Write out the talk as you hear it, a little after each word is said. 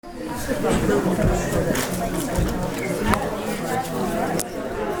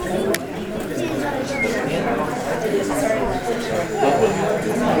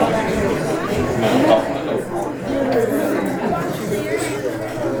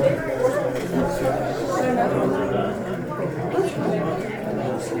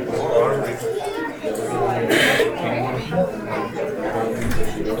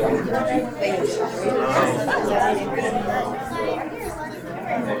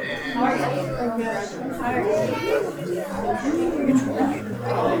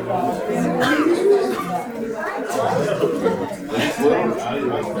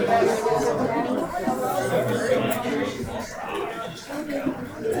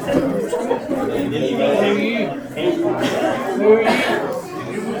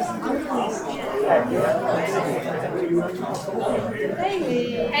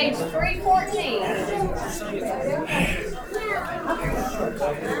Page 314.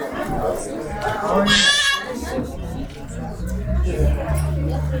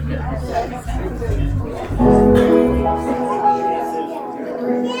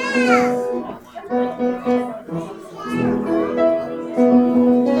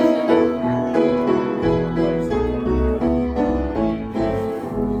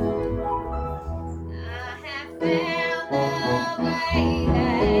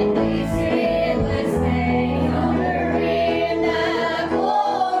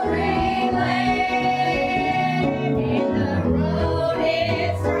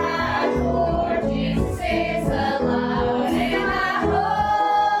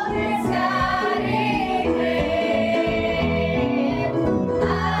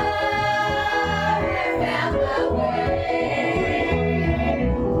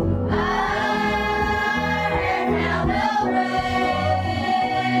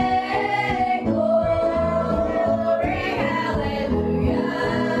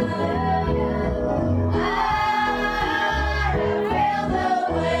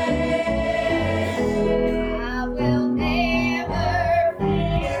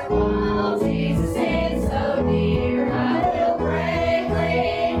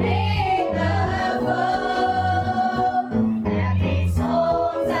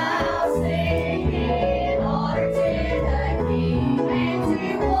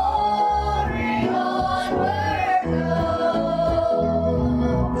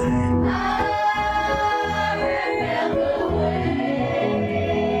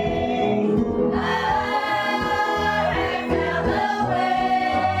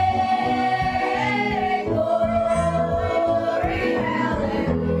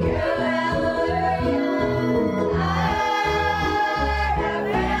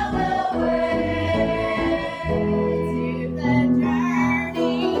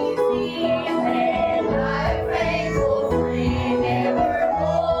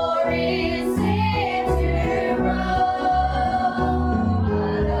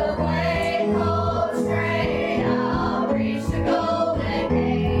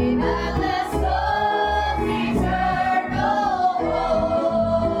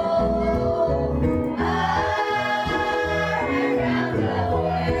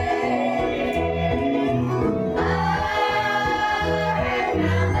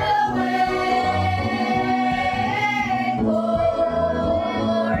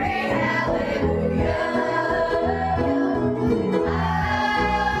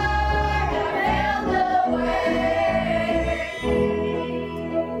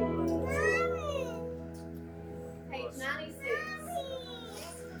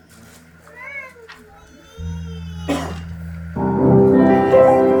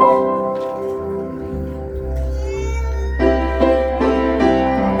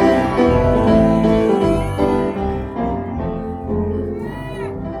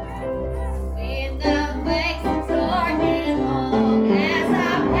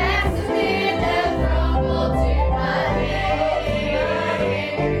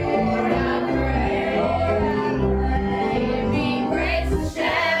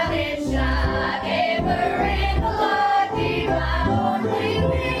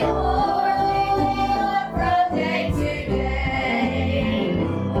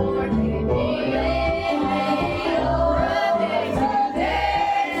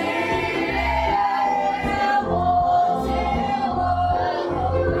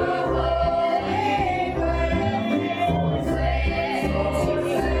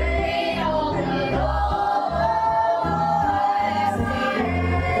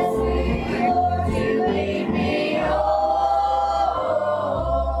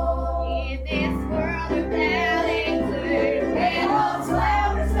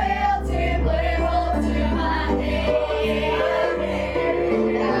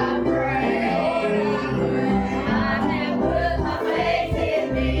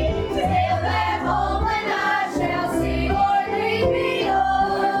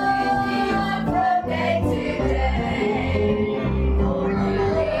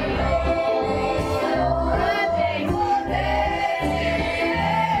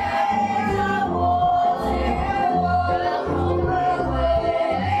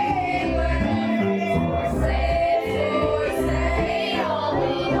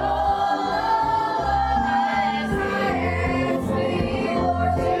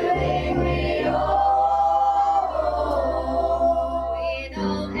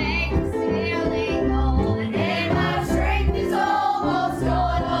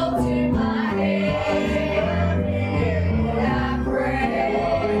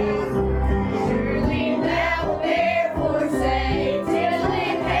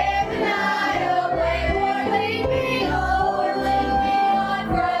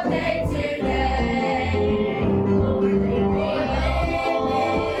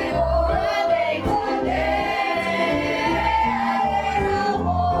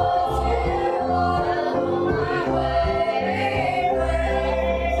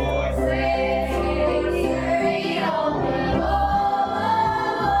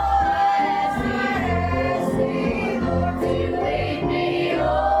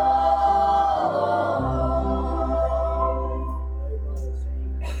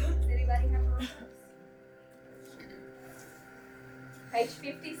 Page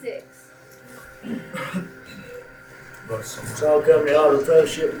 56. It's all company auto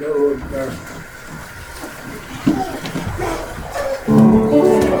fellowship, no there.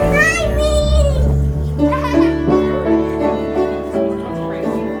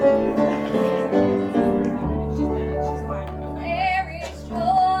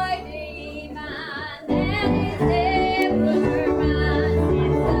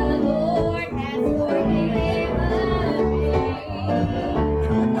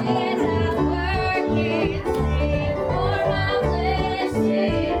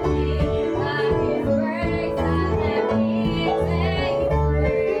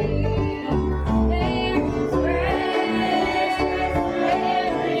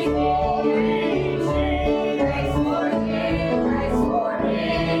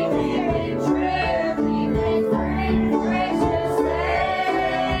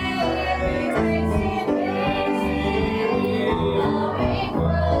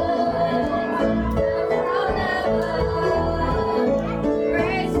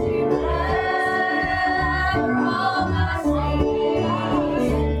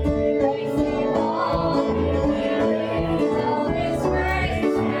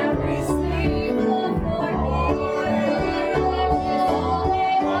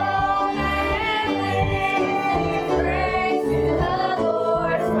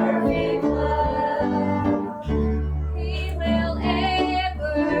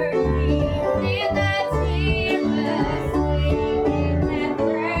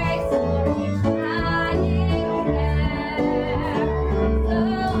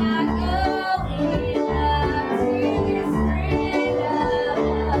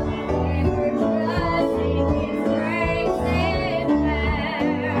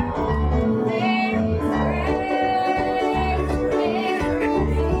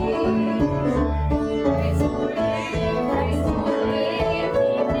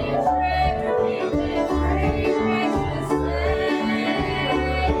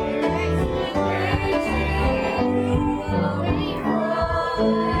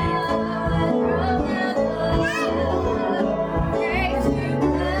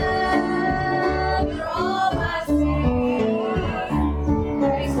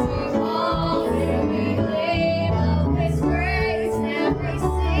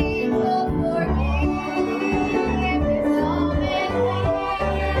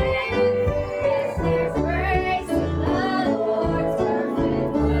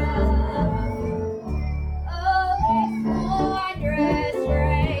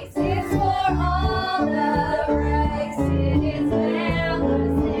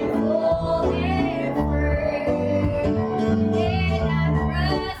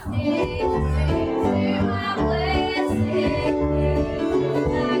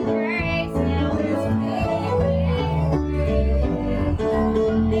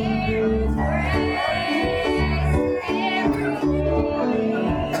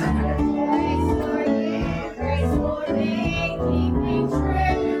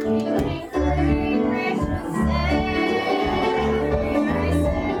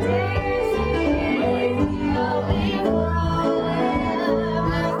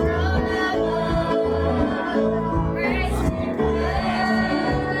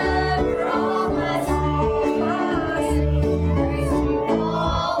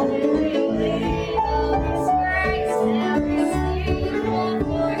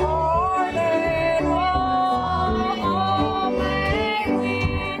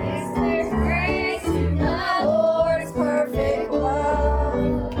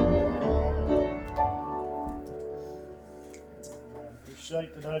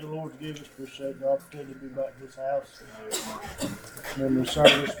 Appreciate the day the Lord give us. Appreciate the opportunity to be back to this house. Remember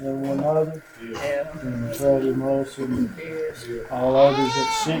service with one another. And Freddie and Melissa and all others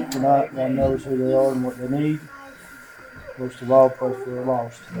that's sick tonight. God knows who they are and what they need. Most of all, pray for the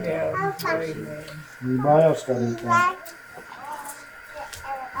lost. Anybody else got anything?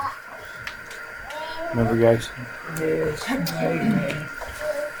 Remember, guys? Yes. Amen.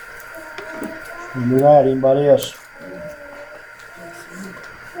 Remember that. Anybody else?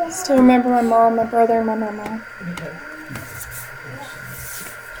 Still remember my mom, my brother, and my mama.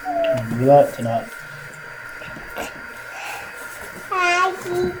 Remember that tonight.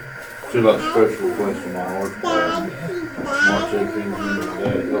 Feel like a special request from my heart. March 18th,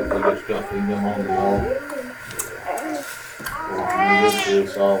 today. Hopefully this stuff can come on the wall. Very good to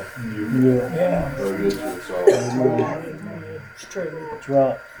us all. Yeah. Very good to us all. It's true. That's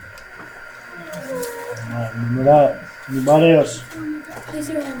right. Alright, remember that. Anybody else? Please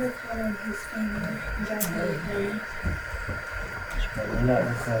remember Connor and his family and drive home. Remember that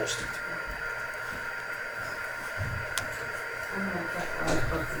request.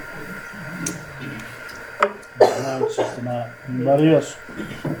 Announces tonight. Anybody else?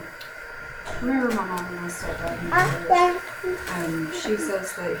 Remember my mom and my stepdad, she says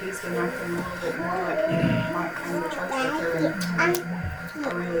that he's been acting a little bit more like he might come to church with her, and I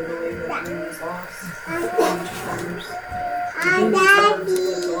really believe that he was lost in 2 years. And he needs her to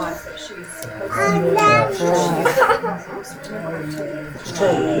live the life that she's supposed to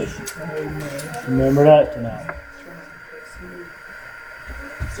live. Remember that tonight.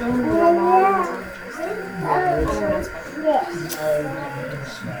 So remember my mom and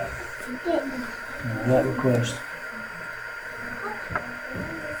Remember that request.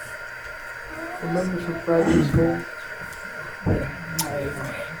 Remember from Friday's school?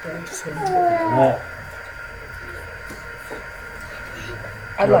 That.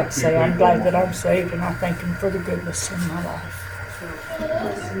 I'd like to say I'm glad that I'm saved and I thank Him for the goodness in my life.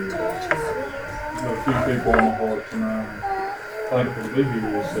 Got a few people on the heart tonight. Thankful to be here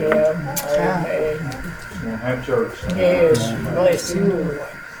this day. Yeah. We'll have church. Yes, bless you, Lord.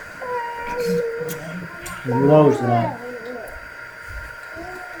 Remember those tonight.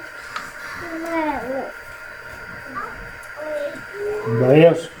 Anybody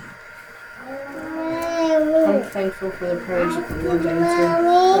else? I'm thankful for the prayers that the Lord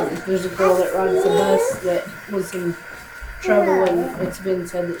answered. There's a girl that rides the bus that was in trouble, and it's been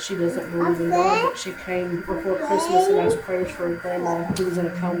said that she doesn't believe in God, but she came before Christmas and asked prayers for her grandma who was in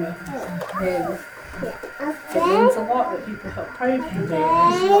a coma. And it means a lot that people help pray for them. And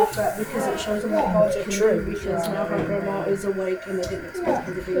I love that because it shows them what God's true, because now her grandma is awake and they didn't expect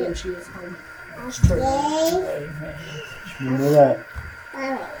her to be, and she is home. It's true. Amen. Remember that.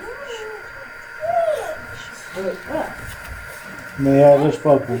 May I have this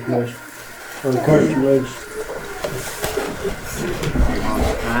vocal request for Kurt Lewis.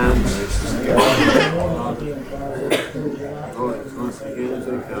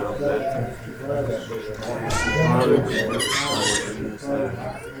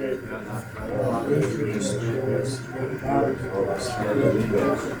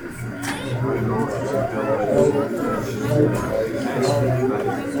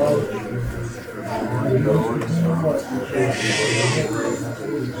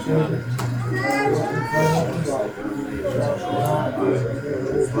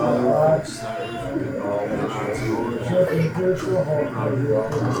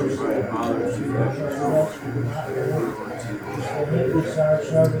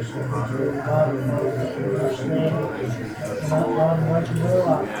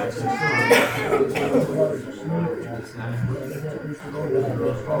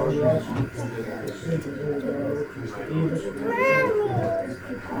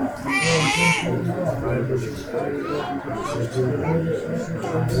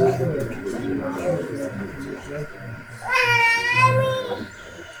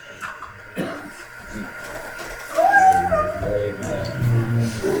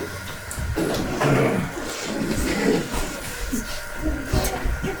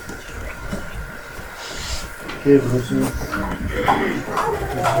 Give us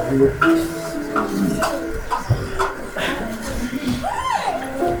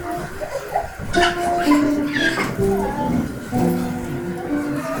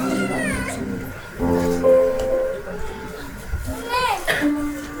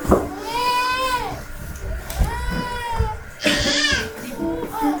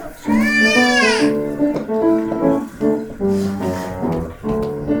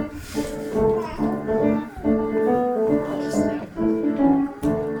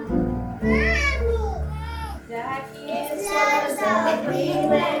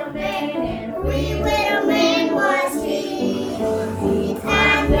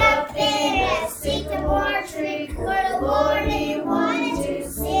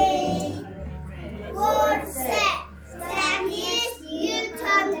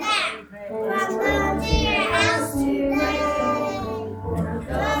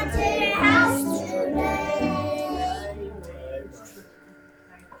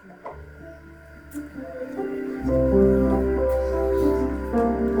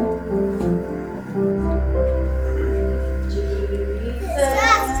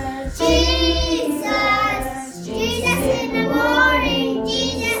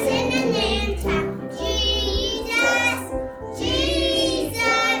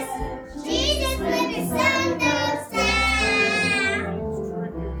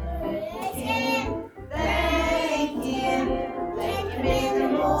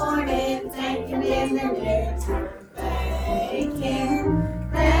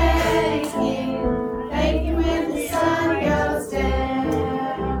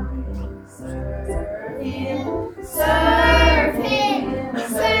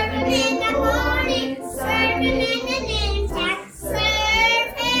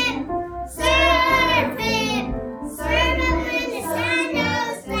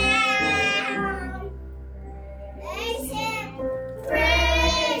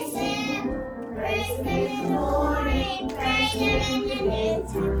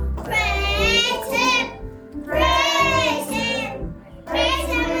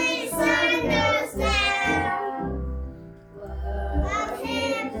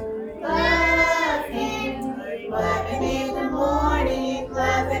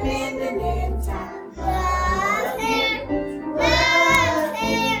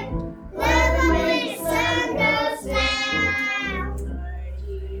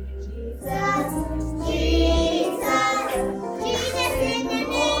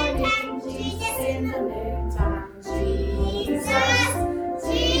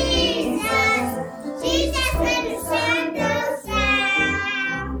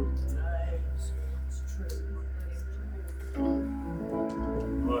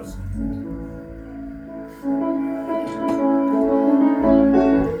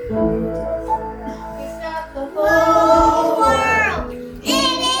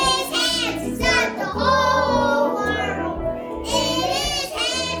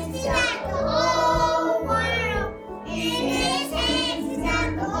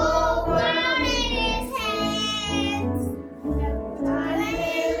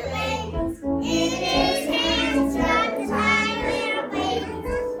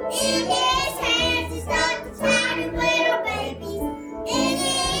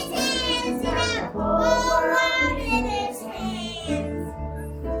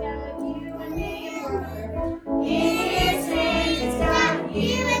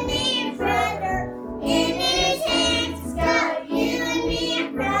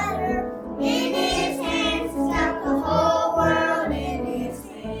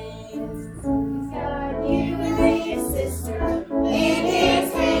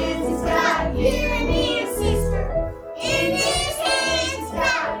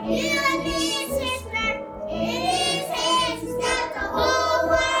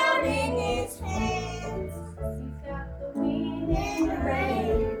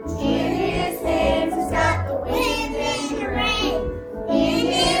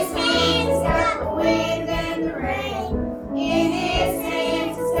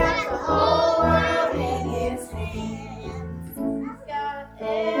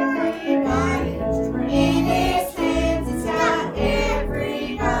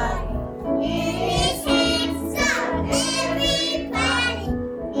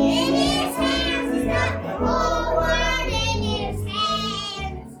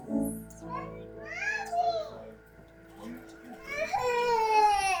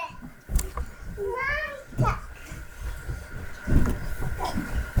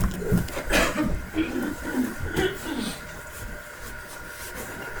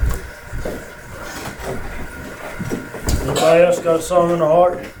Anybody else got a song in the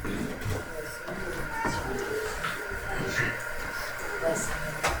heart?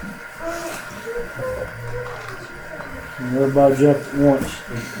 Everybody jump at once.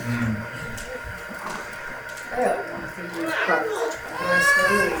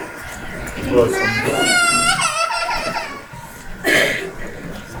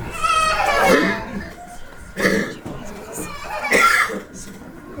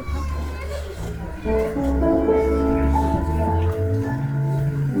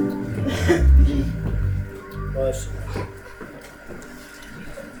 Bless you.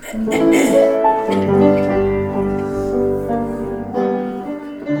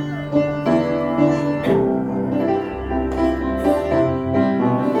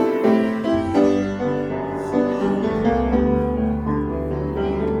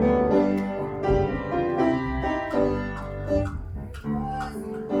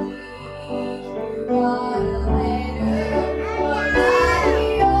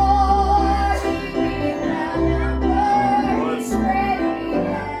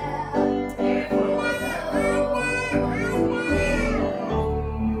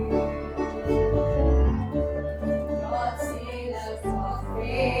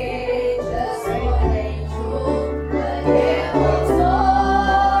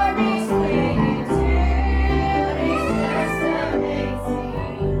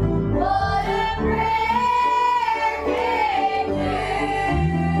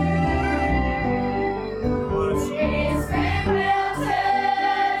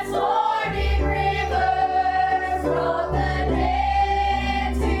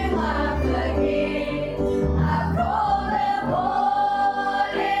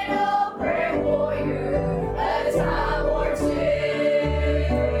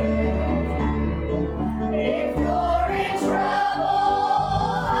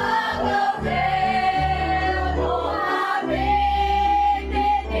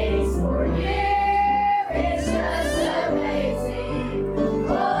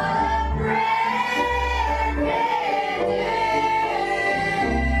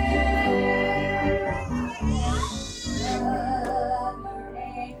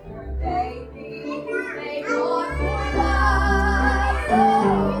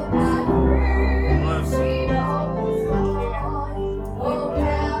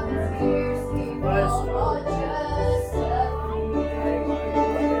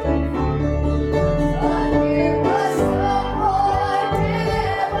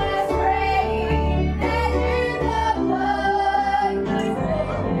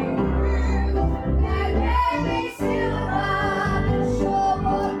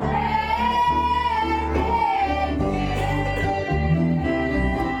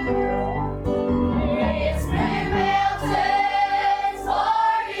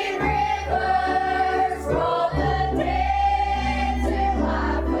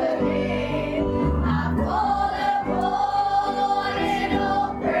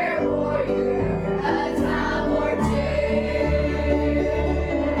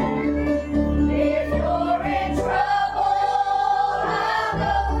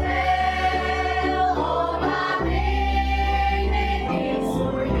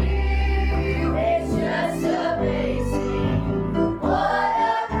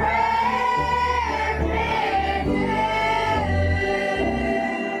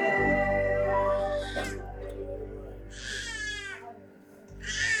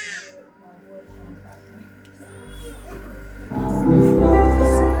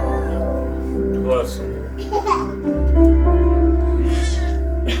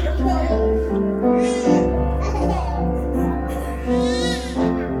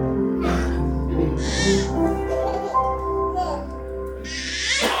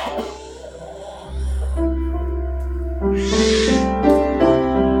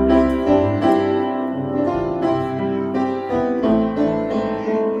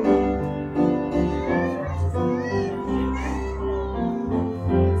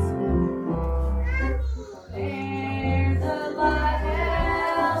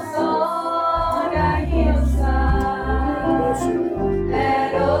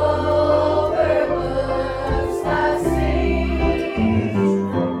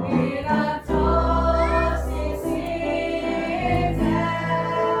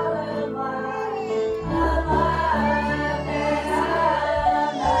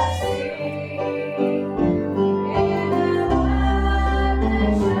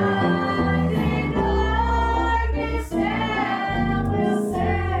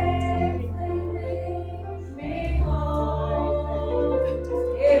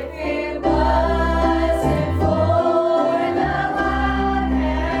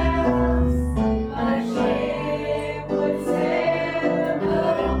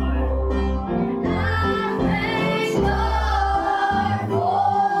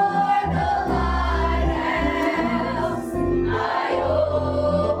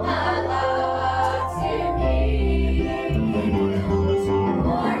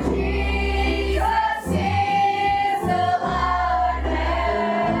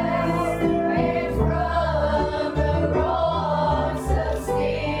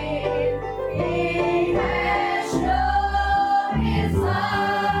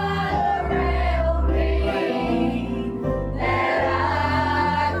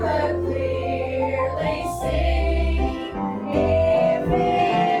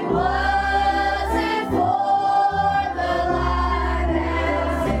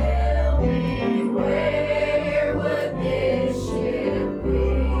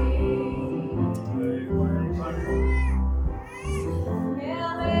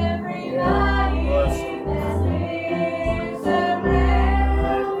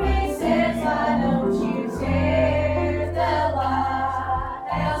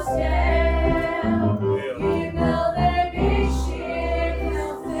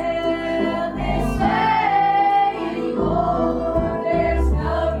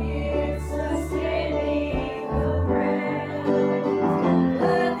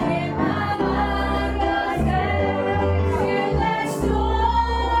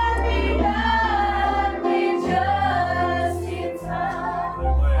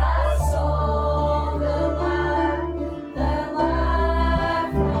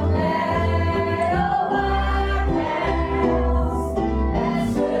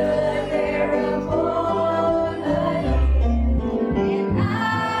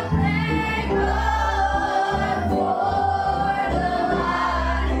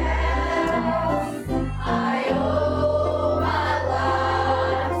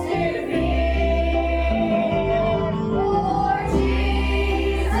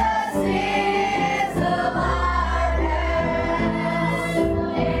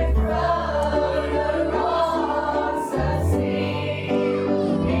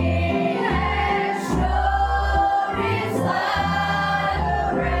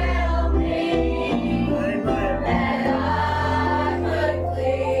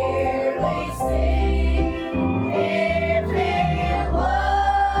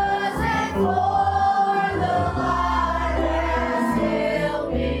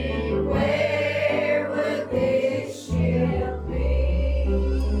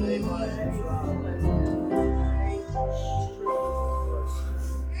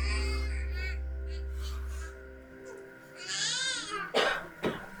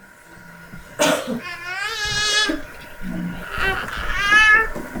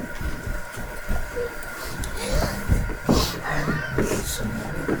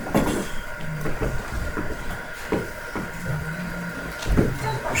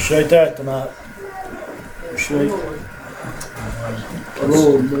 Appreciate that tonight. Appreciate the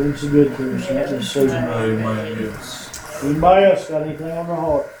Lord doing some good to us in this season. Amen, yes. Anybody else got anything on their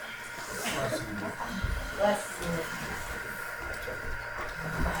heart?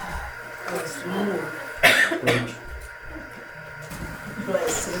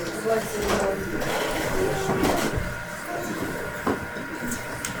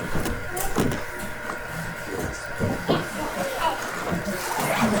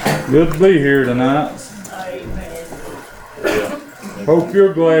 Good to be here tonight. Hope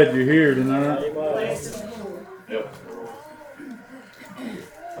you're glad you're here tonight. Yep.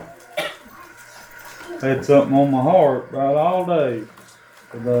 Had something on my heart about all day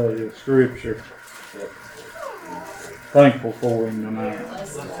today of scripture. Thankful for him tonight.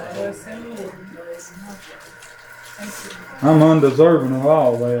 I'm undeserving of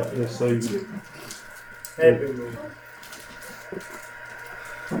all that this evening. Happy with you.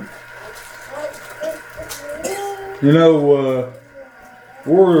 You know,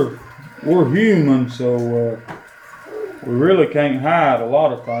 we're human, so we really can't hide a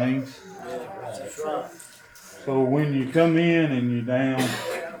lot of things. That's right. So when you come in and you're down,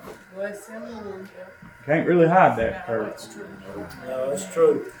 can't really hide that, Kurt. No, that's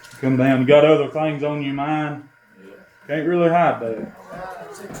true. Come down, got other things on your mind, can't really hide that.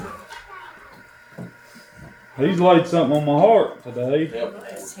 He's laid something on my heart today.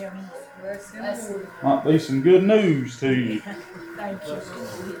 Might be some good news to you.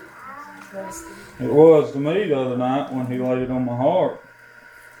 It was to me the other night when he laid it on my heart.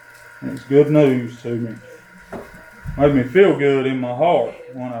 It's good news to me. Made me feel good in my heart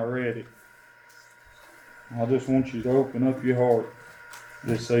when I read it. I just want you to open up your heart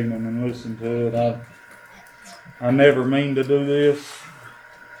this evening and listen to it. I never mean to do this,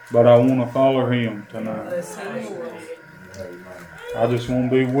 but I want to follow him tonight. I just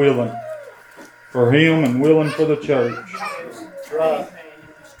want to be willing for him and willing for the church. That's right.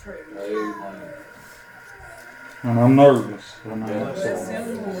 Amen. And I'm nervous tonight, so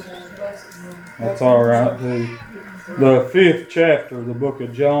that's all right too. The 5th chapter of the book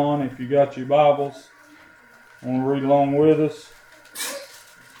of John, if you got your Bibles, want to read along with us?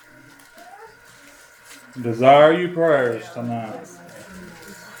 Desire your prayers tonight.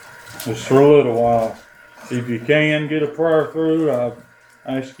 Just for a little while. If you can get a prayer through, I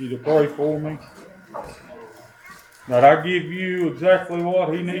ask you to pray for me. That I give you exactly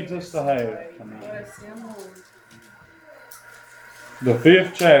what he needs us to have tonight. The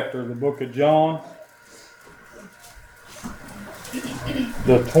 5th chapter of the book of John,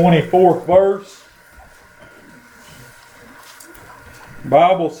 the 24th verse. The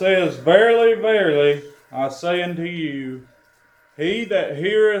Bible says, Verily, verily, I say unto you, he that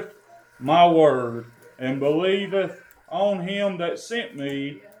heareth my word and believeth on him that sent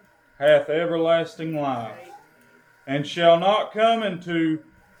me hath everlasting life, and shall not come into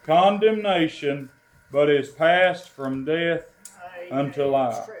condemnation, but is passed from death unto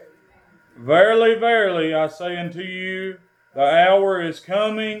life. Verily, verily, I say unto you, the hour is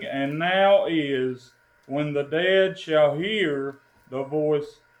coming, and now is, when the dead shall hear the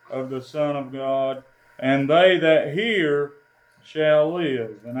voice of the Son of God, and they that hear shall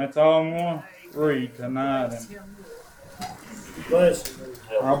live. And that's all I'm going to read tonight. Bless you.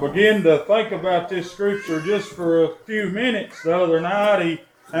 I began to think about this scripture just for a few minutes the other night.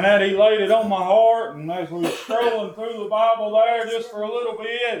 He laid it on my heart, and as we were scrolling through the Bible there just for a little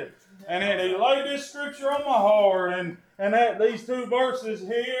bit, and then he laid this scripture on my heart, and these 2 verses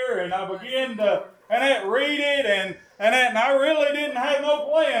here, and I began to read it, and I really didn't have no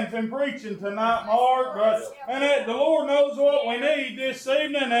plans in preaching tonight, Mark, but the Lord knows what we need this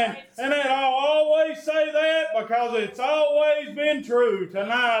evening, and I'll always say that because it's always been true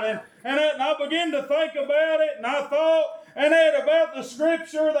tonight, and I began to think about it, and I thought about the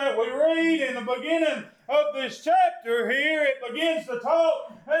scripture that we read in the beginning of this chapter here. It begins to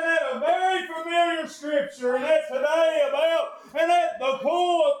talk, a very familiar scripture, and that today about the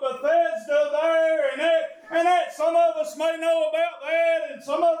pool of Bethesda there, and some of us may know about that, and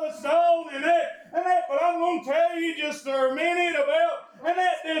some of us don't, but I'm going to tell you just for a minute about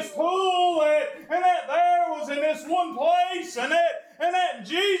this pool, there was in this one place, and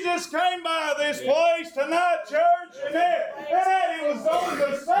Jesus came by this place tonight, church, and it was on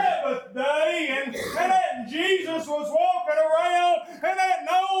the Sabbath day, and Jesus was walking around,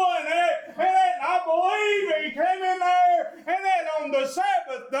 knowing I believe he came in there, on the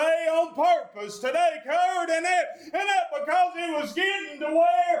Sabbath day on purpose today, Kurt, because he was getting to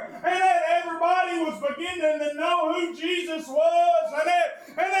where, everybody was beginning to know who Jesus was,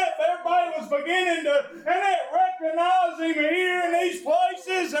 that everybody was beginning to, recognize him here in these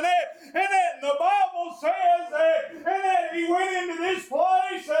places, and the Bible says that he went into this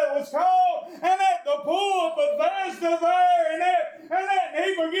place that was called, the pool of Bethesda there, and he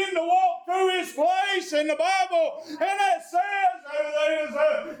began to walk through his place, and the Bible, says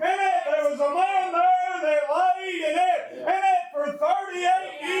there was a man there that laid, for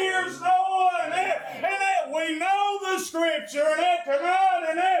 38 years, Noah, we know the scripture,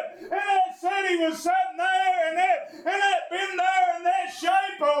 tonight, said he was sitting there, been there in that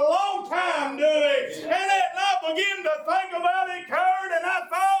shape a long time, do it? And I began to think about it, Kurt, and I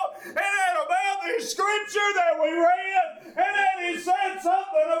thought, about this scripture that we read, he said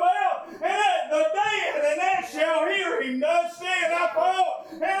something about, the dead, shall hear him, Dusty, and I thought,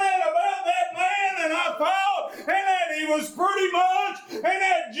 about that man, and I thought, he was pretty much,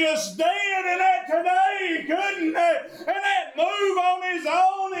 just dead, today he couldn't, move on his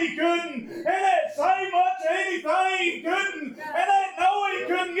own, he couldn't, say much anything, he couldn't, know he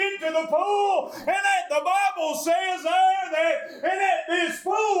couldn't get to the pool, the Bible says there that, this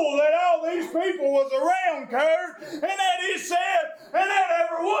pool that all these people was around, Kurt, he said,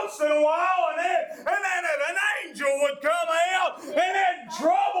 every once in a while, an angel would come out,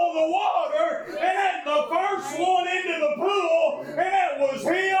 trouble the water, the first one into the pool, was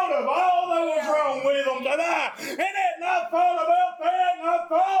healed of all that was wrong with them tonight. And I thought about that, and I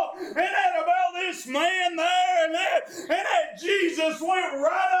thought, about this man there, and Jesus went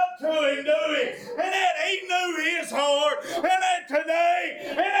right up to him, doing, he knew his heart, today,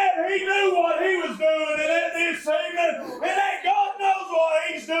 he knew what he was doing, this evening, God knows what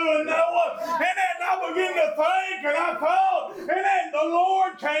he's doing, Noah, I began to think, and I thought, the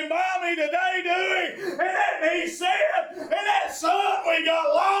Lord came by me today, doing, he said, son, we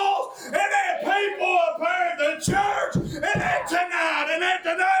got lost, people up here at the church, tonight,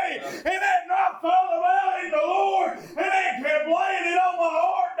 today, I thought about it, the Lord, kept laying it on my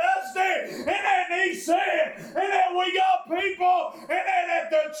heart, Dusty, he said, we got people, at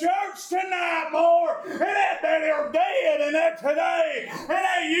the church tonight more, that are dead, today,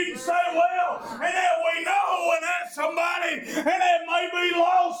 you can say, well, we know, somebody, may be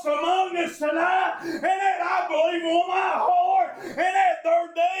lost among us tonight, I believe with my heart,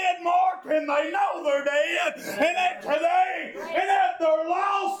 they're dead, Mark, and they know they're dead, today, they're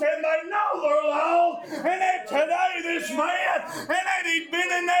lost, and they know they're lost, today, this man, he'd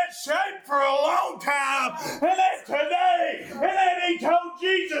been in that shape for a long time, today, he told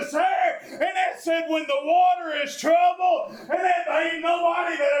Jesus there, said, when the water is troubled, there ain't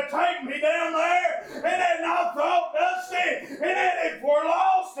nobody that'll take me down there, I thought, Dusty, if we're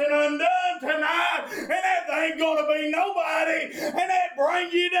lost and undone tonight, there ain't gonna be nobody,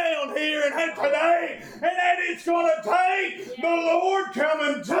 bring you down here, today, it's gonna take the Lord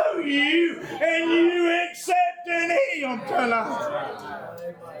coming to you, and you accepting him tonight.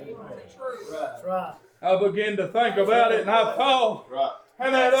 That's right. I began to think about it, and I thought,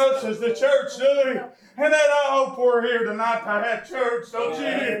 us as the church do, I hope we're here tonight to have church, don't you?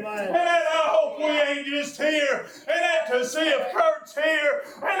 I hope we ain't just here, to see if Kurt's here,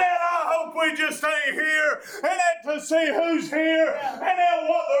 I hope we just ain't here, to see who's here,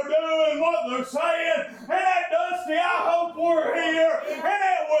 what they're doing, what they're saying, Dusty, I hope we're here,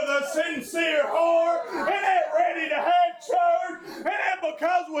 with a sincere heart, ready to have church,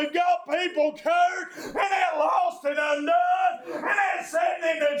 because we've got people, Kurt, lost and undone, sitting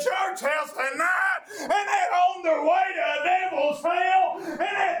in the church house tonight, on their way to a devil's hell,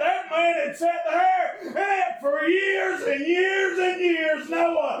 that man had sat there, for years and years and years,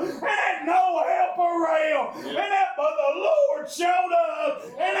 Noah, no help around, but the Lord showed up,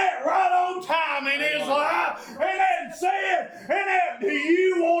 right on time in his life, said, do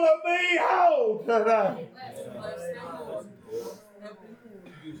you want to be whole today?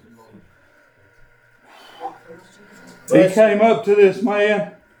 He came up to this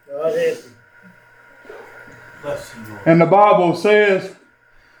man, and the Bible says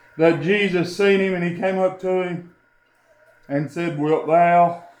that Jesus seen him, and he came up to him and said, wilt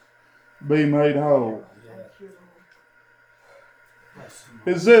thou be made whole?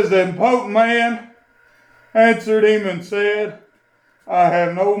 It says the impotent man answered him and said, I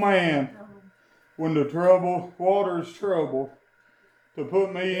have no man when the water is troubled to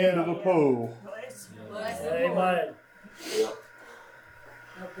put me into the pool. Amen.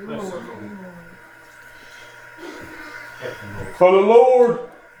 So the Lord,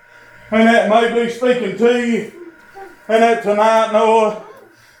 and that may be speaking to you, and that tonight, Noah,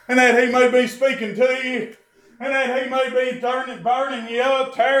 and that he may be speaking to you, and that he may be burning you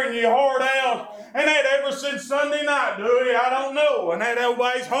up, tearing your heart out, and that ever since Sunday night, Dewey, I don't know, and that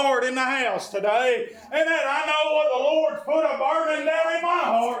everybody's hard in the house today, and that I know what the Lord's put a burning down in my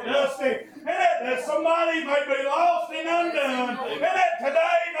heart, Dusty, and that somebody may be lost and undone, and that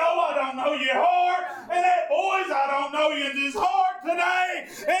today, no, I don't know your heart, and that boys, I don't know your heart today,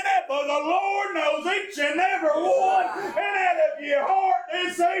 and that but the Lord knows each and every one, and that if your heart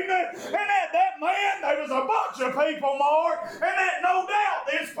this evening, and that man, there was a bunch of people, Mark, and that no doubt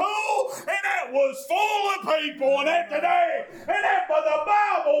this pool, and that was full of people, and that today, and that but the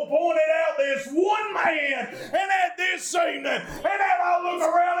Bible pointed out this one man, and that this evening, and that I look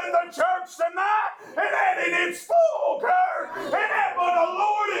around in the church tonight, and that it's full, Kurt, and that but the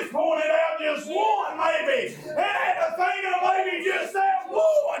Lord has pointed out just one maybe, and that the thing of maybe just that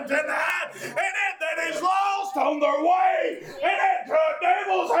one tonight, and that is lost on their way, and that to a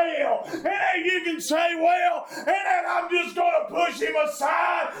devil's hell, and that you can say, well, and that I'm just going to push him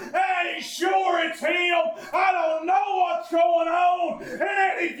aside, and I ain't sure it's him, I don't know what's going on, and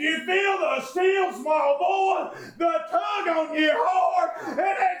that if you feel the still small voice, the tug on your heart, and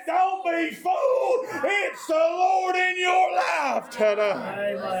that don't be fooled, it's the Lord in your life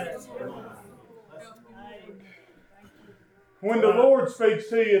today. When the Lord speaks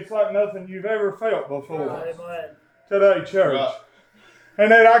to you, it's like nothing you've ever felt before. Today, church. Right. And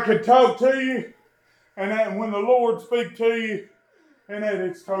that I could talk to you, and that when the Lord speaks to you, and that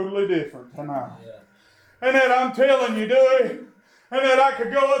it's totally different tonight. Yeah. And that I'm telling you, Dewey, and that I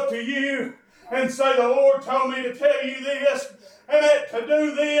could go up to you and say, the Lord told me to tell you this, and that to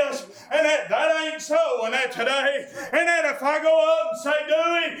do this, and that ain't so, and that today, and that if I go up and say,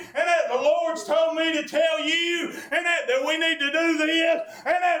 Dewey, and that the Lord's told me to tell you, and that we need to do this,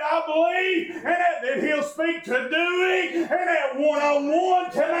 and that I believe, and that He'll speak to Dewey, and that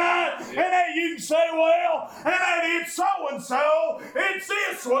one-on-one tonight, and that you can say, well, and that it's so-and-so, it's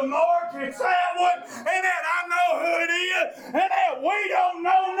this one, Mark, it's that one, and that I know who it is, and that we don't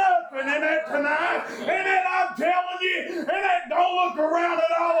know nothing, and that tonight, and that I'm telling you, and that don't look around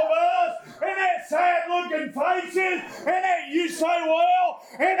at all of us, and that sad-looking faces, and that you say, well,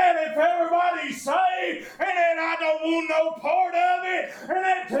 and that if everybody's saved, and that I don't want no part of it, and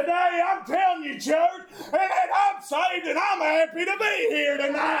that today I'm telling you, church, and that I'm saved and I'm happy to be here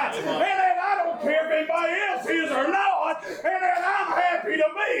tonight, and that I don't care if anybody else is or not, and that I'm happy to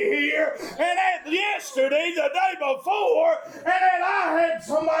be here, and that yesterday, the day before, and that I had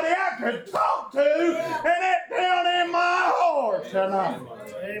somebody I could talk to, and that down in my heart tonight.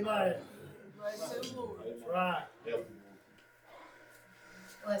 Amen. Right.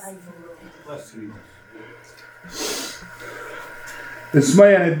 Bless you. This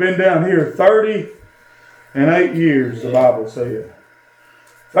man had been down here 38 years, the Bible said.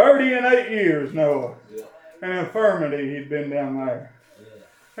 38 years, Noah. An infirmity he'd been down there.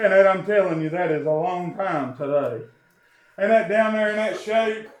 And that I'm telling you, that is a long time today. And that down there in that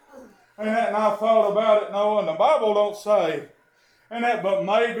shape, and I thought about it, Noah, and the Bible don't say, and that but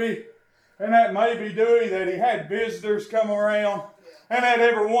maybe, and that maybe Dewey, that he had visitors come around, and that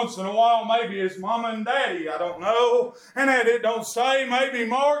every once in a while, maybe his mama and daddy, I don't know, and that it don't say, maybe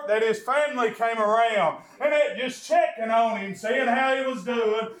Mark, that his family came around, and that just checking on him, seeing how he was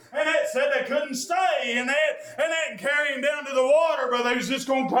doing, and that said they couldn't stay, and that carry him down to the water, but they was just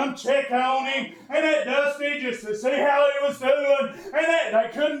going to come check on him, and that Dusty just to see how he was doing, and that they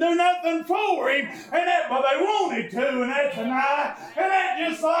couldn't do nothing for him, and that but they wanted to, and that tonight, and that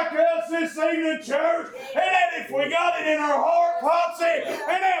just like us this evening, church, and that if we got it in our heart, Potsy,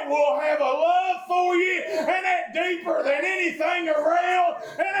 and that we'll have a love for you, and that deeper than anything around,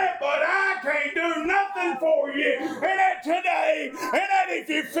 and that but I can't do nothing for you, and that today, and that if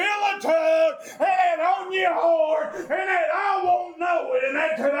you feel a tug, and that on your heart, and that I won't know it, and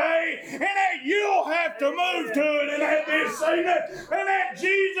that today, and that you'll have to move to it, and that this evening, and that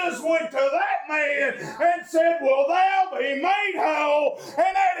Jesus went to that man and said, will thou be made whole,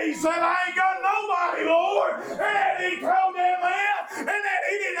 and that he said, I ain't got nobody, Lord, and that he told that man, and that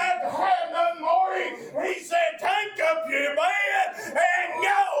he didn't have to have nothing more. He said, take up your bed and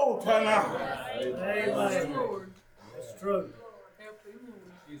go tonight. Amen. That's true.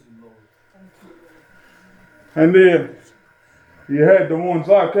 And then you had the ones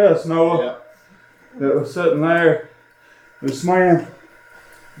like us, Noah, that was sitting there. This man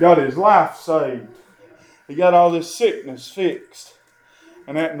got his life saved. He got all this sickness fixed.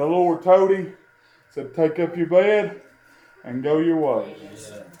 And that, and the Lord told him, said, take up your bed and go your way.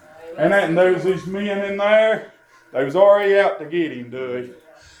 And that, and there was these men in there, they was already out to get him, Dewey.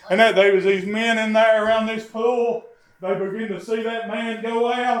 And that there was these men in there around this pool. They began to see that man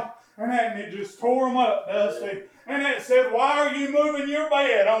go out. And it just tore him up, Dusty. And it said, why are you moving your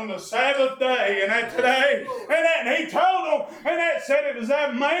bed on the Sabbath day? And that today, and he told them, and that said it was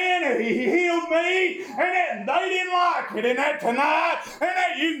that man, and he healed me, and they didn't like it. And that tonight, and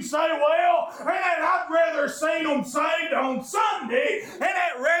that you can say, well, and that I'd rather seen them saved on Sunday, and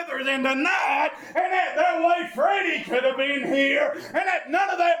that rather than tonight, and that way Freddie could have been here, and that none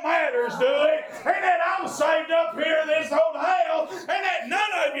of that matters, do it? And that I'm saved up here in this old house, and that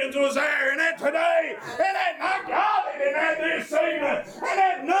none of you was there, and that today, and that I got it, and that this evening, and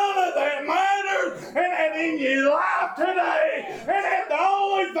that none of that matters, and that in your life today, and that the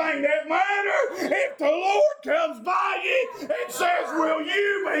only thing that matters, if the Lord comes by you and says, will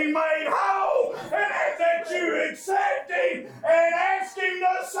you be made whole, and that you accept Him and ask Him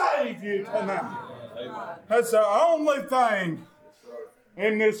to save you tonight. That's the only thing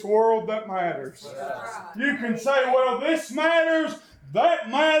in this world that matters. You can say, well, this matters, that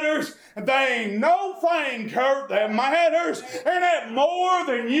matters. There ain't no thing, Kurt, that matters, and that more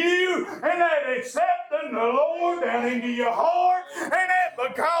than you, and that accepting the Lord down into your heart, and that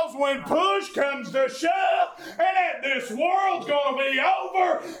because when push comes to shove, and that this world's going to be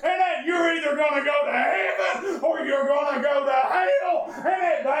over, and that you're either going to go to heaven or you're going to go to hell, and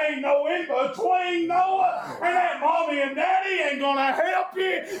that there ain't no in between, Noah, and that mommy and daddy ain't going to help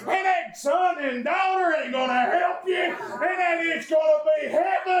you, and that son and daughter ain't going to help you, and that it's going to be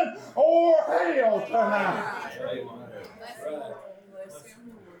heaven or hell tonight.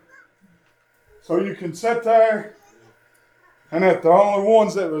 So you can sit there, and that the only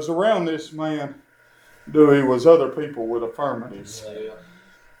ones that was around this man, Dewey, was other people with infirmities.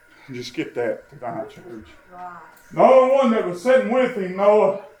 Just get that tonight, church. The only one that was sitting with him,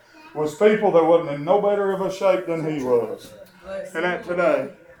 Noah, was people that wasn't in no better of a shape than he was. And that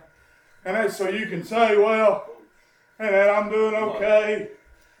today. And that so you can say, well, and that I'm doing okay.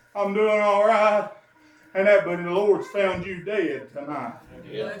 I'm doing all right. And that, but the Lord's found you dead tonight.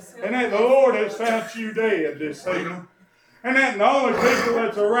 And that the Lord has found you dead this evening. And that the only people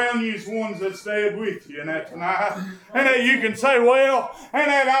that's around you is ones that's dead with you and that tonight. And that you can say, well, and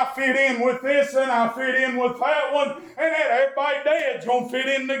that I fit in with this and I fit in with that one. And that everybody dead's going to fit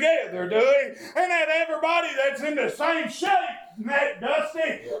in together, do they? And that everybody that's in the same shape, and that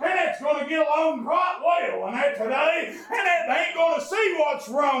Dusty, and that's going to get along quite well, and that today, and that they ain't going to see what's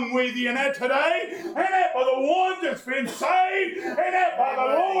wrong with you, and that today, and that by the ones that's been saved, and that by the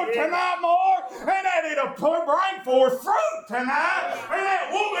Lord tonight more, and that it'll bring forth fruit tonight, and that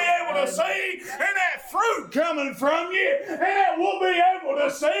we'll be able to see, and that fruit coming from you, and that we'll be able to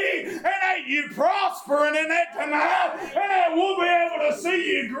see, and that you prospering in that tonight, and that we'll be able to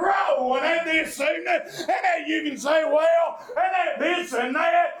see you grow, and that this evening, and that you can say, well, and that this and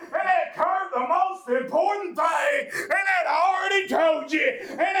that Kurt, the most important thing, and that I already told you,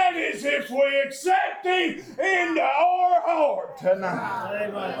 and that is if we accept Him into our heart tonight.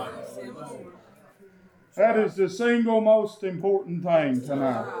 Amen. That is the single most important thing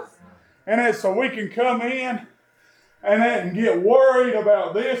tonight. And that so we can come in and get worried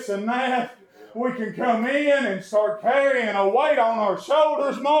about this and that. We can come in and start carrying a weight on our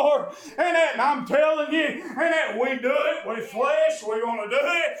shoulders more. And I'm telling you, and that we do it with flesh, we're going to do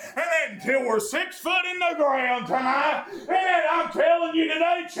it, and that until we're 6 foot in the ground tonight. And that I'm telling you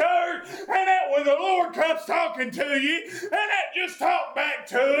today, church, and that when the Lord comes talking to you, and that just talk back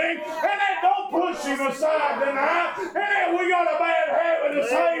to Him, and that don't push Him aside tonight, and that we got a bad habit of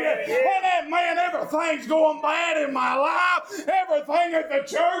saying, and that man, everything's going bad in my life, everything at the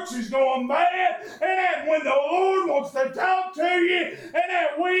church is going bad. And that when the Lord wants to talk to you, and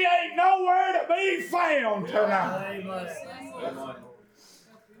that we ain't nowhere to be found tonight. Amen.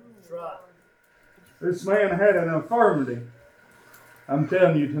 This man had an infirmity. I'm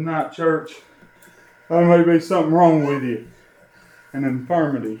telling you tonight, church, there may be something wrong with you. An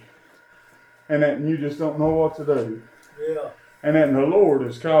infirmity. And that you just don't know what to do. Yeah. And that the Lord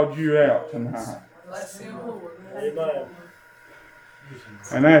has called you out tonight. Bless you, Lord. Amen.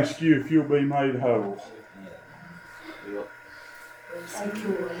 And ask you if you'll be made whole.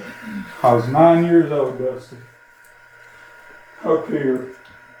 I was 9 years old, Dusty. Up here.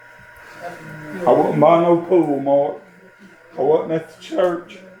 I wasn't by no pool, Mark. I wasn't at the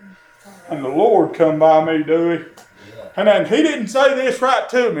church. And the Lord come by me, Dewey. And then He didn't say this right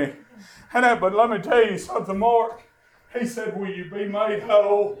to me. And that, but let me tell you something, Mark. He said, will you be made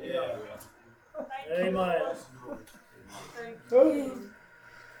whole? Yeah. Amen.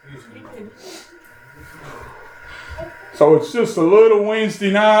 So it's just a little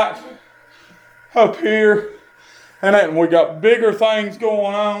Wednesday night up here, and we got bigger things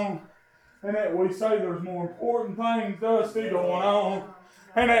going on, and that we say there's more important things, Dusty, going on,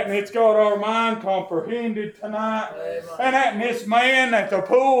 and it's got our mind comprehended tonight. And this man at the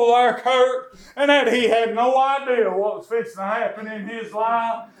pool there, Kurt, and that he had no idea what was fixing to happen in his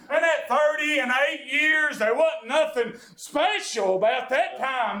life. And that 38 years, there wasn't nothing special about that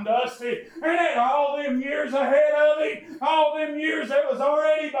time, Dusty. And that all them years ahead of him, all them years that was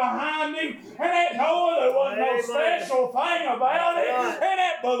already behind him, and that Noah, there wasn't no special thing about it. And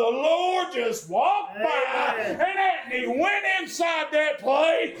that, but the Lord just walked by, and that he went inside that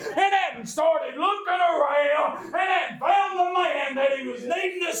place, and that and started looking around, and that found the man that he was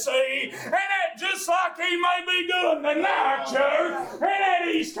needing to see, and that just like he may be doing tonight, church, and that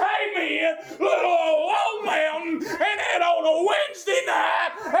he's came in little old mountain, and that on a Wednesday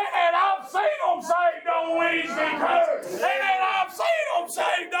night, and that I've seen them saved on Wednesday, Kurt, and that I've seen them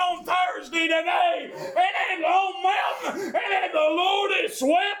saved on Thursday today, and that on mountain, and that the Lord has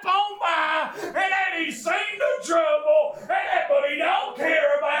swept on by, and that he's seen the trouble, and that but he don't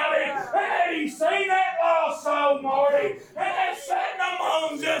care about it, and that he's seen that lost soul, Marty, and that's sitting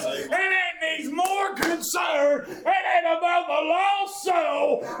among us, and that he's more concerned, and that about the lost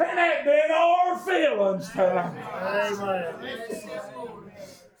soul, and that been our feelings tonight. Amen.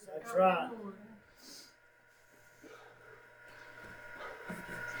 That's right.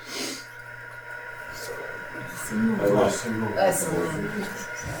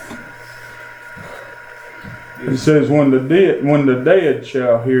 It says, when the dead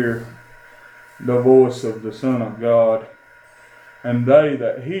shall hear the voice of the Son of God, and they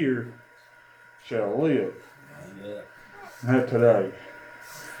that hear shall live. That today.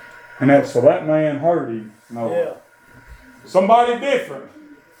 And so that man heard him. No. Yeah. Somebody different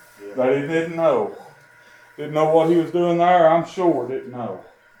that he didn't know. Didn't know what he was doing there, I'm sure didn't know.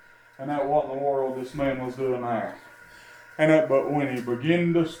 And that what in the world this man was doing there. And that, but when he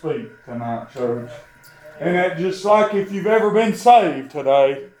began to speak tonight, church, and that just like if you've ever been saved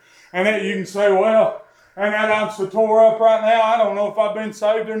today, and that you can say, well, and that I'm so tore up right now, I don't know if I've been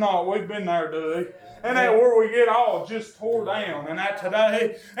saved or not. We've been there, Dudley. And that where we get all just tore down. And that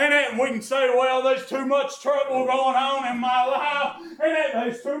today, and that we can say, well, there's too much trouble going on in my life. And that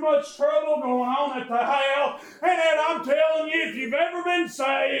there's too much trouble going on at the house. And that I'm telling you, if you've ever been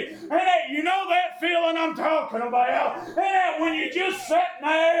saved, and that you know that feeling I'm talking about. And that when you just sitting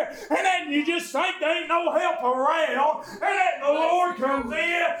there, and that you just think there ain't no help around. And that the Lord comes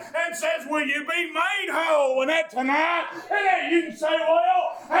in and says, will you be made whole? And that tonight, and that you can say,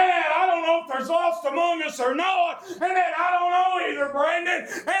 well, and that I don't know if there's lost among us or not, and that I don't know either, Brandon,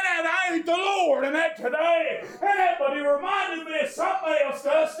 and that I ain't the Lord, and that today, and that, but he reminded me of something else,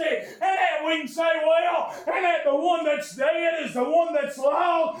 Dusty, and that we can say, well, and that the one that's dead is the one that's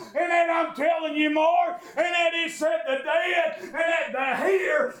lost, and that I'm telling you, Mark, and that he said the dead, and that the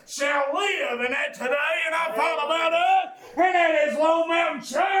here shall live, and that today, and I thought about us, and that is Lone Mountain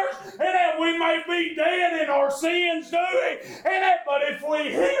Church, and that we may be dead in our sins doing, and that, but if we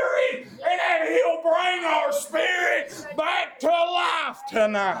hear him, and that he'll bring our spirit back to life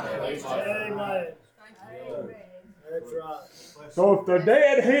tonight. Amen. That's right. So if the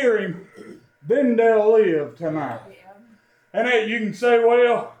dead hear him, then they'll live tonight. And that you can say,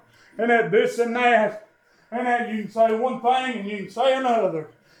 well, and that this and that, and that you can say one thing and you can say another.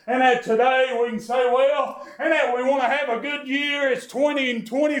 And that today we can say, well, and that we want to have a good year. It's 20 and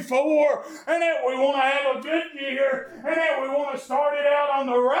 24. And that we want to have a good year. And that we want to start it out on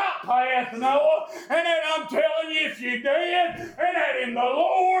the right path, Noah. And that I'm telling you, if you did, and that in the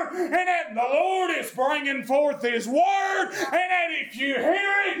Lord, and that the Lord is bringing forth His Word. And that if you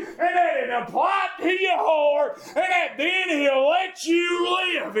hear it, and that it apply to your heart. And that then He'll let you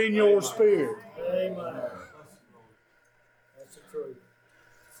live in your spirit. Amen. That's the truth.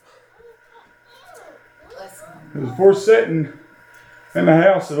 If we're sitting in the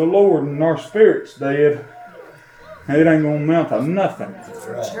house of the Lord and our spirit's dead, it ain't going to amount to nothing.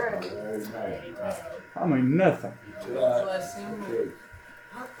 I mean, nothing.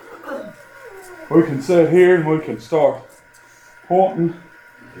 We can sit here and we can start pointing.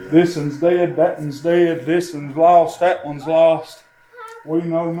 This one's dead, that one's dead, this one's lost, that one's lost. We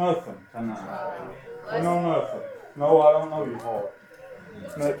know nothing tonight. We know nothing. No, I don't know your heart.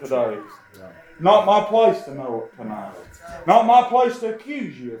 Not today. Not my place to know it tonight. Not my place to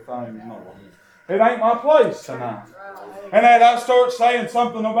accuse you of things, Noah. It ain't my place tonight. And that I start saying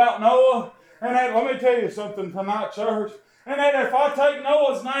something about Noah, and that let me tell you something tonight, church. And that if I take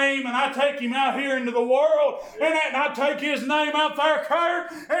Noah's name and I take him out here into the world, and that and I take his name out there,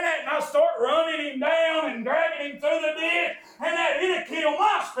 Kurt, and that and I start running him down and dragging him through the ditch, and that it'll kill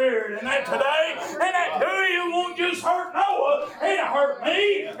my spirit, and that today, and that it won't just hurt Noah, it'll hurt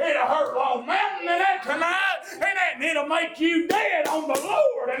me, it'll hurt Long Mountain, and that tonight, and that and it'll make you dead on the Lord.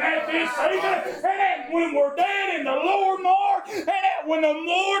 this season, and that when we're dead in the Lord, Mark, and that when the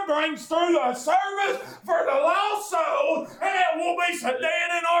Lord brings through a service for the lost soul, and that we'll be so dead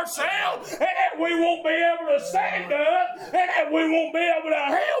in ourselves, and that we won't be able to stand up, and that we won't be able to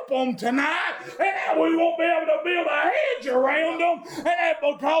help them tonight, and that we won't be able to build a hedge around them, and that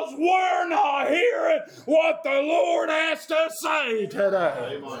because we're not hearing what the Lord has to say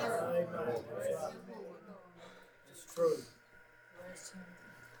today. It's true.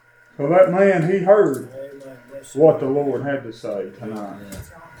 So that man, he heard what the Lord had to say tonight.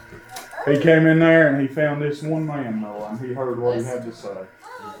 He came in there and he found this one man, Noah, and he heard what he had to say.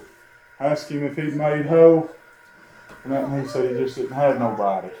 Asked him if he'd made whole, and he said he just didn't have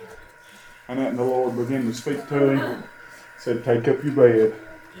nobody. And then the Lord began to speak to him, said, take up your bed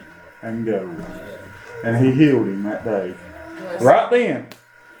and go. And he healed him that day. Right then,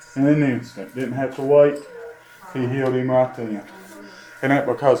 in an instant. Didn't have to wait. He healed him right then. And that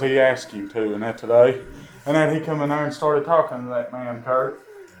because he asked him to, and that today. And then he come in there and started talking to that man, Kurt.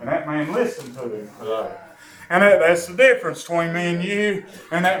 And that man listened to him today. And that's the difference between me and you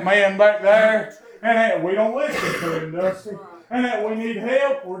and that man back there. And that we don't listen to him, Dusty. And that we need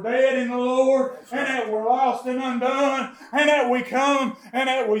help, we're dead in the Lord, and that we're lost and undone, and that we come, and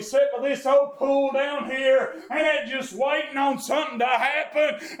that we sit by this old pool down here, and that just waiting on something to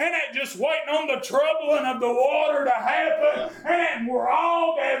happen, and that just waiting on the troubling of the water to happen, and that we're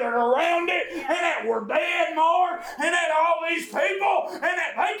all gathered around it, and that we're dead, Mark, and that all these people, and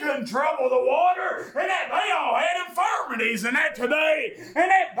that they couldn't trouble the water, and that they all had infirmities, and that today,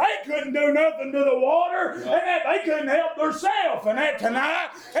 and that they couldn't do nothing to the water, and that they couldn't help themselves. And that tonight,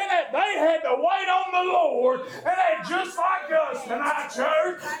 and that they had to wait on the Lord, and that just like us tonight,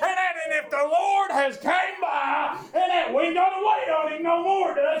 church, and if the Lord has came by, and that we ain't got to wait on him no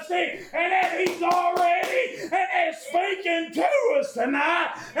more, Dusty, and that he's already, and that speaking to us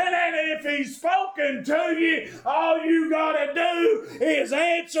tonight, and that if he's spoken to you, all you got to do is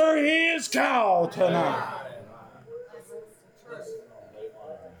answer his call tonight.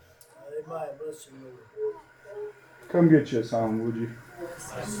 Amen. Bless you, Lord. Come get you a song, would you?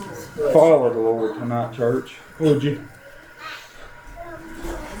 Follow the Lord tonight, church. Would you?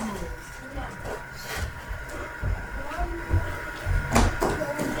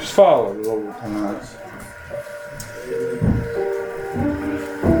 Just follow the Lord tonight.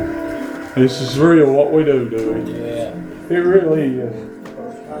 This is real what we do, Yeah. It really is.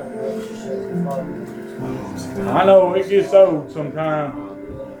 I know it gets old sometimes.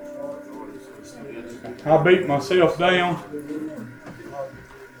 I beat myself down.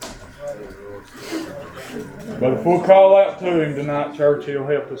 But if we'll call out to him tonight, church, he'll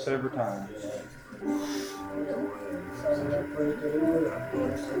help us every time.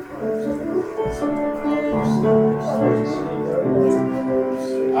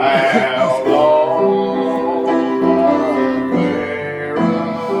 How long?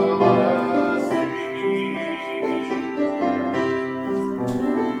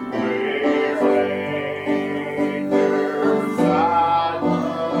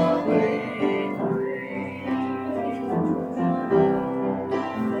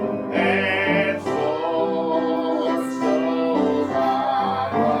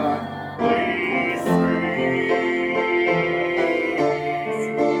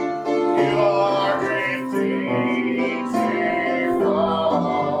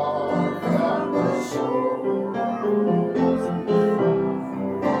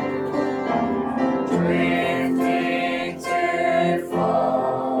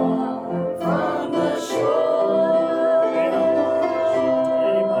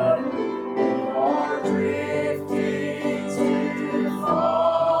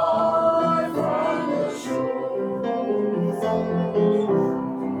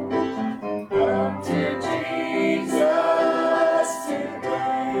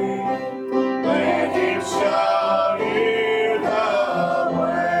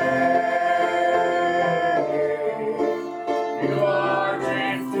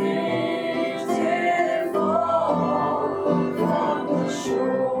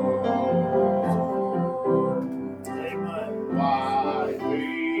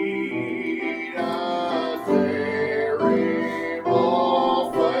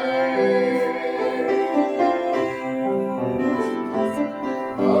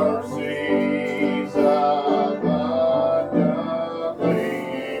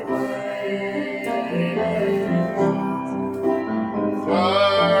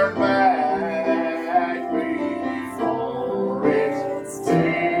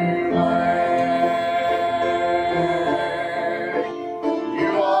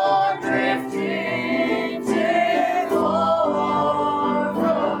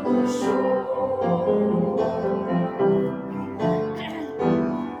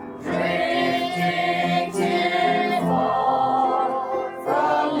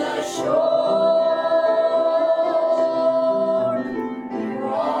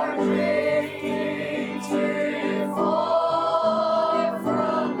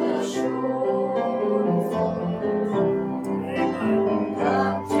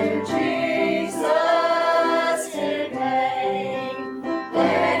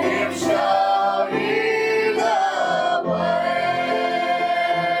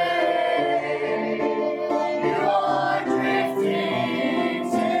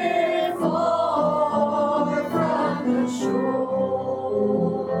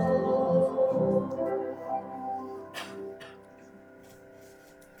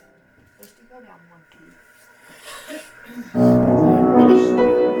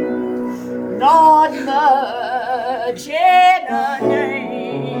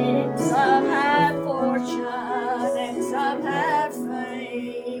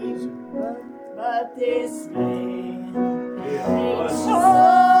 but this man needs so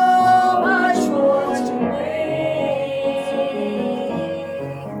much more to me.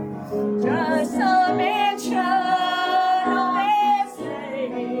 Just a mention of his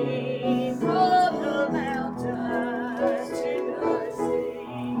name from the mountains to the sea.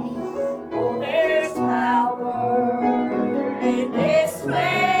 Oh, there's power in this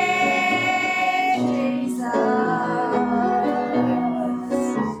name,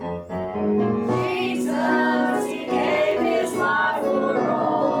 Jesus, he gave his life for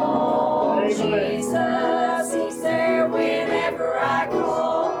all. Jesus, he's there whenever I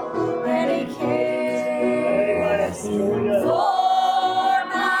call, and he cares for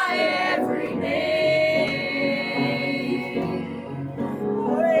my every need.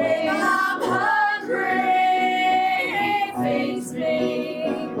 When I'm hungry, he feeds me.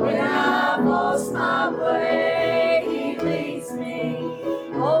 When I've lost my way, he leads me.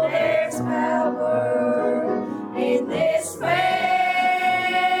 Oh, there's power in this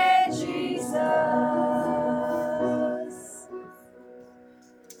man, Jesus.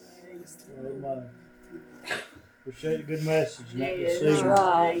 Amen. Appreciate the good message. Not the That's season.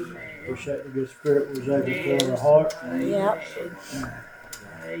 right. Appreciate the good spirit was able to fill our heart. Yep.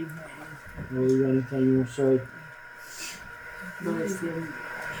 Amen. Well, you got anything you want to say? Bless him.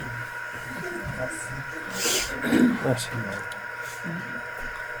 Bless him.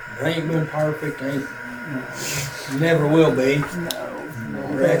 They ain't been perfect, ain't never will be.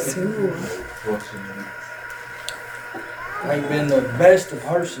 Bless him, Lord. Ain't been the best of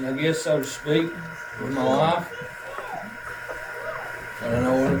person, I guess, so to speak, in my life. But I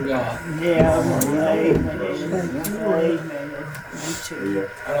know what I've got. Yeah. Amen. Amen. Me too.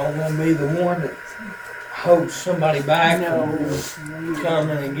 I don't want to be the one that holds somebody back No. from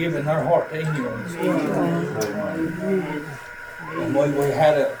coming and giving their heart to Him. Amen. And we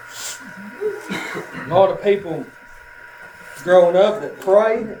had a lot of people growing up that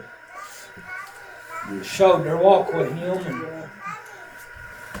prayed, showed their walk with Him, and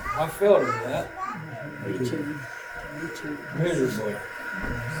I felt of that Me too. Me too. miserably.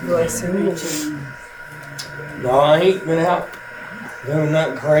 Bless him, Me Lord. too. No, I ain't been out doing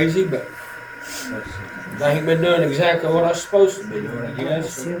nothing crazy, but I ain't been doing exactly what I was supposed to be doing, I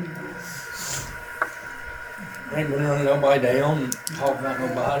guess. Bless him. I ain't been running nobody down and talking about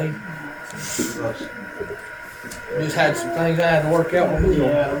nobody. Just had some things I had to work out with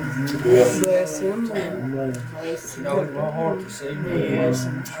Him. Bless him, Lord. Amen. Bless You him. know, in my heart to see me. Yes.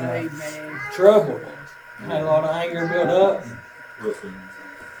 Amen. Troubled. Had a lot of anger built up.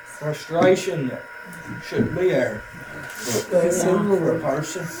 Frustration that shouldn't be there Bless him, for a Lord.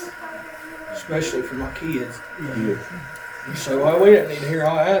 person, especially for my kids. You say, well, we didn't need to hear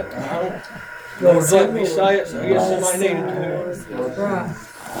all that. I don't. Lord's let me say it, so I guess somebody needed to. Right.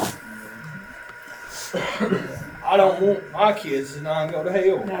 I don't want my kids to not go to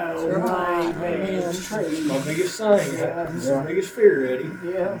hell. No. Amen. It's my biggest thing. It's my biggest fear, Eddie.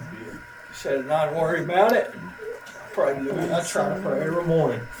 Yeah. He said not worry about it. I try to pray every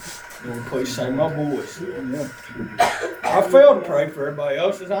morning. Lord, please save my boys. I fail to pray for everybody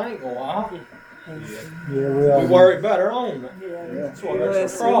else's. I ain't gonna lie. Yeah, we We are. worry about our own. Yeah. That's what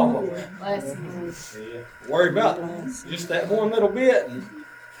that's the problem. Bless him. Worry about just that one little bit and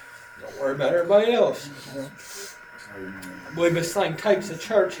don't worry about everybody else. I believe this thing takes the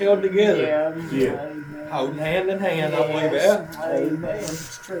church held together. Yeah. Amen. Holding hand in hand, I believe that. Amen.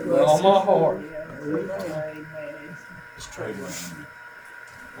 It's true. With all my heart. Amen. It's true.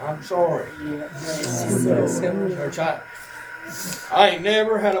 I'm sorry. Bless him, Lord. Church, I ain't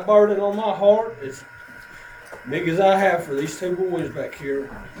never had a burden on my heart as big as I have for these two boys back here.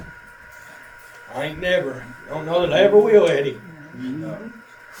 I ain't never. Don't know that I ever will, Eddie.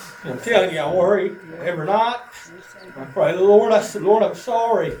 I'm telling you, I worry every night. I pray to the Lord. I said, Lord, I'm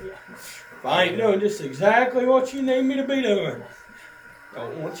sorry if I ain't doing just exactly what you need me to be doing.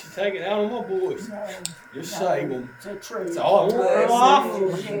 Don't want you taking out on my boys. Just save them. That's all I want in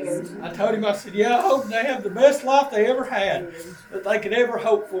life. I told him, I said, yeah, I hope they have the best life they ever had that they could ever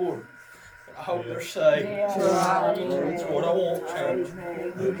hope for. I hope they're saved. That's what I want, church.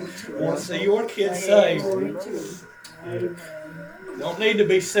 I want to see your kids saved. Don't need to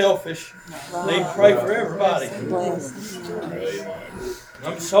be selfish. Need to pray for everybody.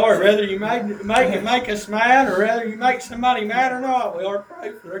 I'm sorry, whether you make us mad or whether you make somebody mad or not, we ought to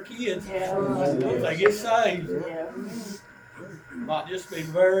pray for their kids. If they get saved. Might just be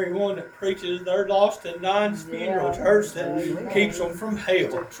the very one that preaches their lost and dying funeral church that keeps them from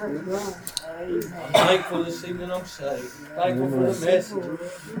hell. I'm thankful this evening I'm saved. Thankful for the message.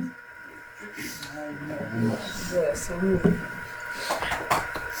 Bless him, Lord.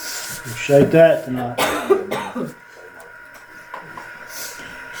 Appreciate that tonight.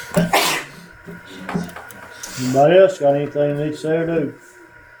 Anybody else got anything they need to say or do?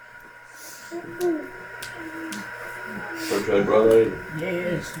 Appreciate brother Eddie.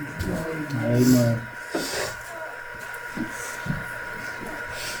 Yes. Amen.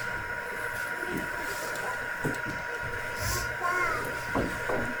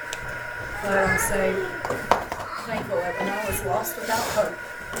 But I'm saying, thankful that when I was lost without hope,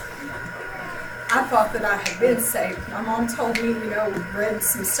 I thought that I had been saved. My mom told me, read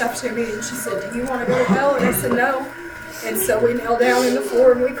some stuff to me, and she said, "Do you want to go to hell?" And I said, "No." And so we knelt down in the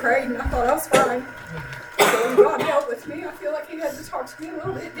floor and we prayed, and I thought I was fine. So when God dealt with me, I feel like He had to talk to me a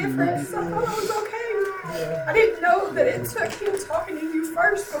little bit different. So I thought I was okay. I didn't know that it took Him talking to you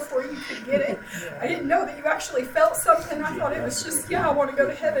first before you could get it. I didn't know that you actually felt something. I thought it was just, I want to go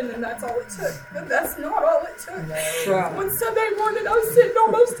to heaven, and that's all it took. But that's not all it took. One Sunday morning, I was sitting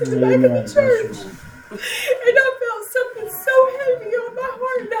almost in the back of the church, and I felt something so heavy on my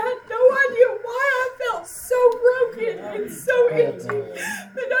heart, and I had no idea why I felt so broken and so empty.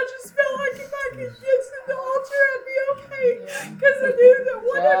 But I just felt like if I could get to the altar, I'd be okay. Because I knew that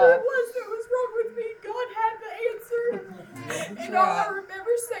whatever it was that was wrong with me, God had the answer. And all I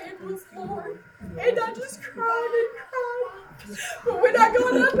remember saying was, "Lord." And I just cried and cried. But when I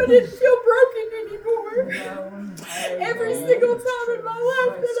got up, I didn't feel broken anymore. Every single time in my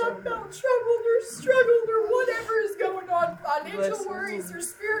life that I felt troubled or struggled or whatever is going on, financial worries or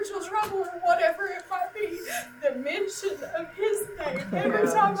spiritual trouble or whatever it might be, the mention of His name, every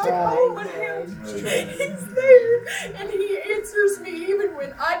time I call on Him, He's there. And He answers me even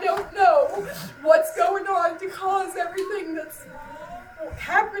when I don't know what's going on to cause everything that's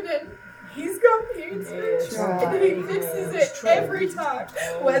happening. He's got the answers, and He fixes it every time.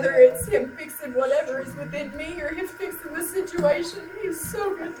 Whether it's Him fixing whatever is within me or Him fixing the situation, He's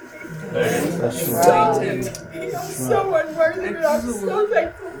so good to me. So good to me. I'm so unworthy, but I'm so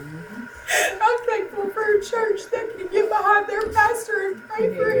thankful. I'm thankful for a church that can get behind their pastor and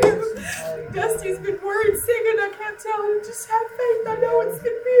pray for him. Dusty's been worried, singing. I kept telling him, "Just have faith. I know it's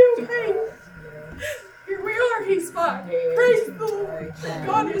going to be okay." Here we are, He's fine. Praise the Lord.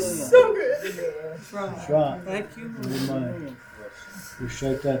 God is so good. That's right. Thank you. Amen.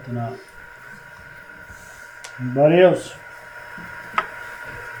 Appreciate that tonight. Anybody else?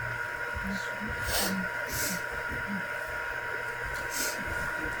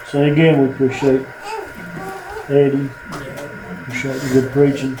 So again, we appreciate Eddie. Appreciate the good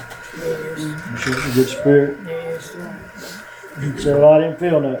preaching. Appreciate the good spirit. You said, "Well, I didn't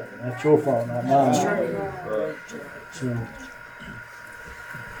feel nothing." That's your fault, not mine. So,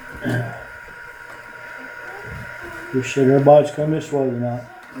 appreciate everybody's come this way tonight.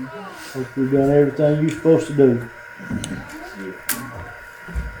 Hope we've done everything you're supposed to do.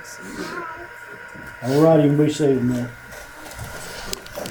 All right, you can be seated now.